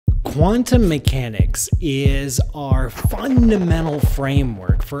Quantum mechanics is our fundamental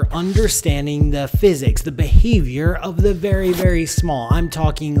framework for understanding the physics, the behavior of the very, very small. I'm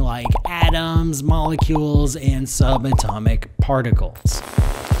talking like atoms, molecules, and subatomic particles.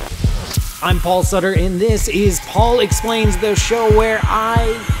 I'm Paul Sutter, and this is Paul Explains, the show where I,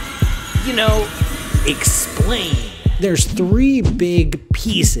 explain. There's three big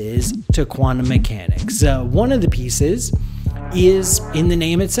pieces to quantum mechanics. One of the pieces is in the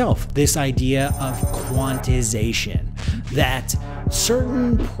name itself, this idea of quantization, that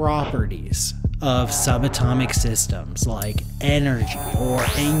certain properties of subatomic systems like energy or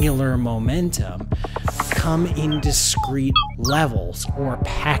angular momentum come in discrete levels or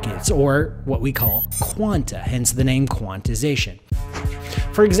packets, or what we call quanta, hence the name quantization.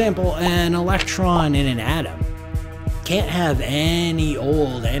 For example, an electron in an atom can't have any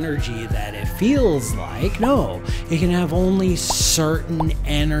old energy that it feels like. No, it can have only certain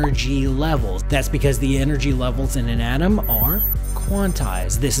energy levels. That's because the energy levels in an atom are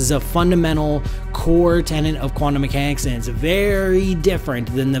quantized. This is a fundamental core tenet of quantum mechanics, and it's very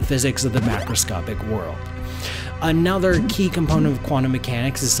different than the physics of the macroscopic world. Another key component of quantum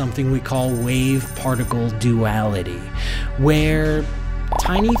mechanics is something we call wave-particle duality, where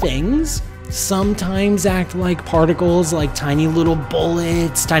tiny things sometimes act like particles, like tiny little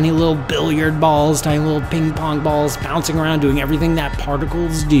bullets, tiny little billiard balls, tiny little ping pong balls bouncing around doing everything that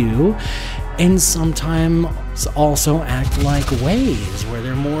particles do, and sometimes also act like waves where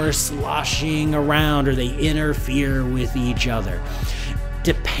they're more sloshing around or they interfere with each other.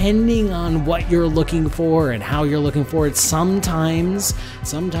 Depending on what you're looking for and how you're looking for it, sometimes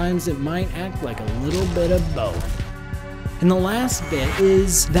it might act like a little bit of both. And the last bit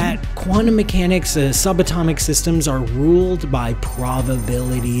is that quantum mechanics, subatomic systems, are ruled by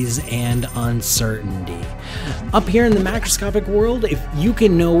probabilities and uncertainty. Up here in the macroscopic world, if you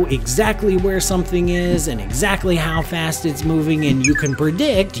can know exactly where something is and exactly how fast it's moving, and you can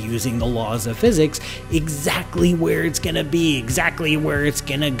predict, using the laws of physics, exactly where it's going to be, exactly where it's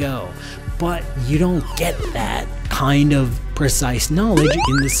going to go. But you don't get that kind of precise knowledge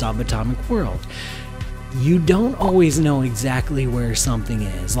in the subatomic world. You don't always know exactly where something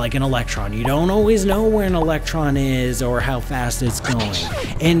is, like an electron. You don't always know where an electron is or how fast it's going.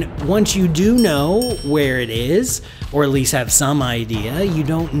 And once you do know where it is, or at least have some idea, you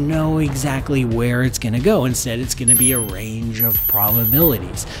don't know exactly where it's going to go. Instead, it's going to be a range of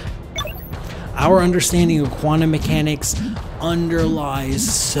probabilities. Our understanding of quantum mechanics underlies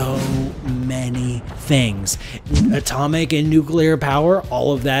so many things. Atomic and nuclear power,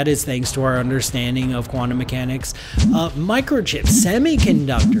 all of that is thanks to our understanding of quantum mechanics. Microchips,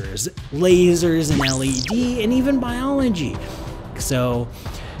 semiconductors, lasers and LED, and even biology. So,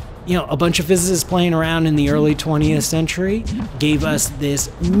 a bunch of physicists playing around in the early 20th century gave us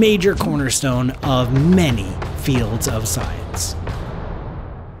this major cornerstone of many fields of science.